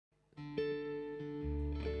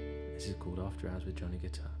This is called After Hours with Johnny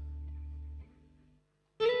Guitar.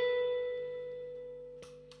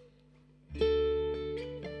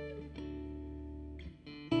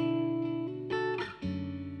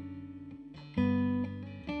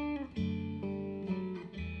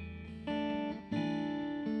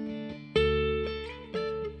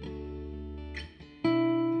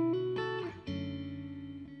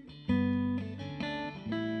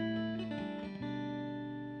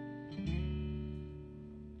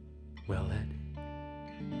 Well, that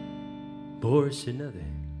bores another.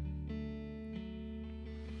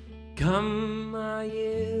 Come, are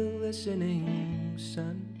you listening,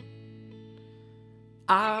 son?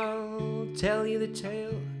 I'll tell you the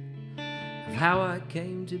tale of how I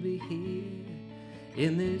came to be here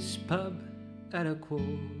in this pub at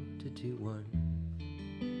 1:45.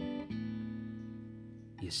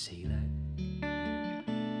 You see that?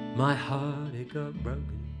 My heart, it got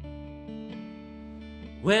broken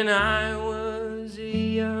when I was a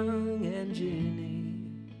young engineer.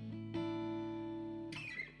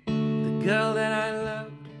 The girl that I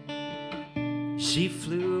loved, she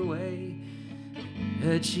flew away.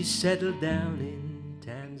 Heard she settled down in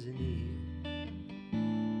Tanzania.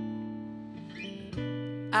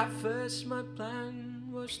 At first my plan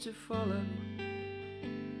was to follow,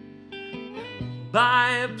 buy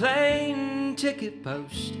a plane ticket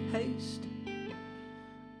post haste.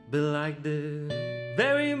 But like the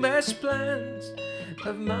very best plans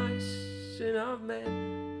of mice and of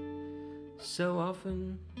men, so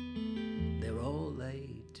often they're all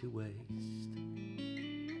laid to waste.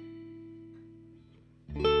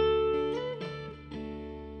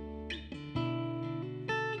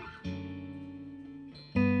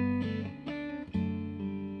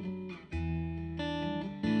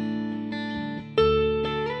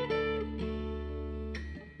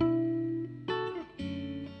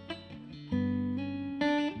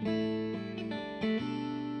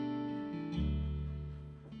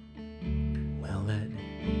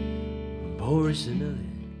 Bores another.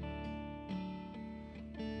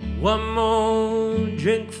 One more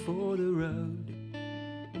drink for the road.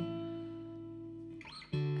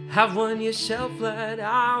 Have one yourself, lad,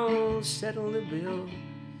 I'll settle the bill.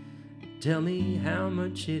 Tell me how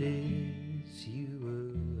much it is you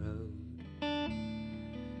owed.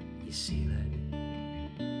 You see, lad,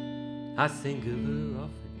 I think of her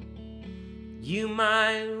often. You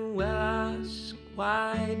might well ask,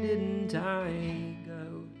 why didn't I go?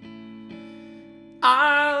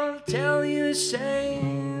 I'll tell you the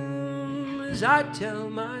same as I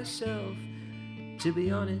tell myself. To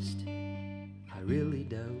be honest, I really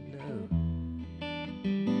don't know.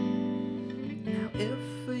 Now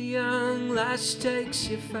if a young lass takes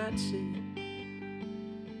your fancy,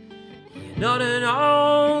 you're not an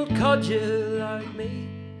old codger like me.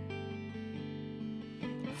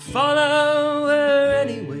 Follow her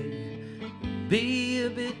anyway, be a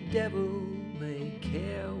bit devil may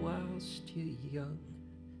care whilst you're young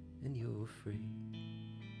and you're free.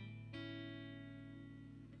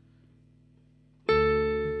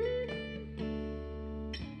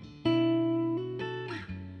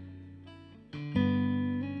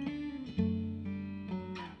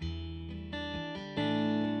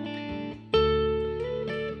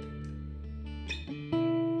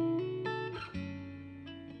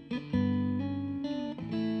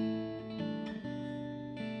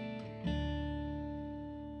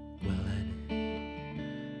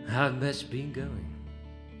 I've best be going.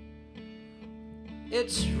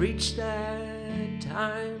 It's reached that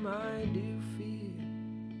time I do fear.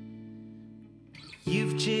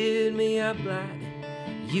 You've cheered me up, lad.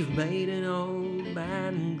 You've made an old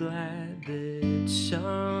man glad that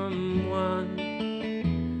someone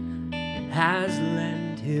has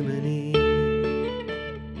lent him an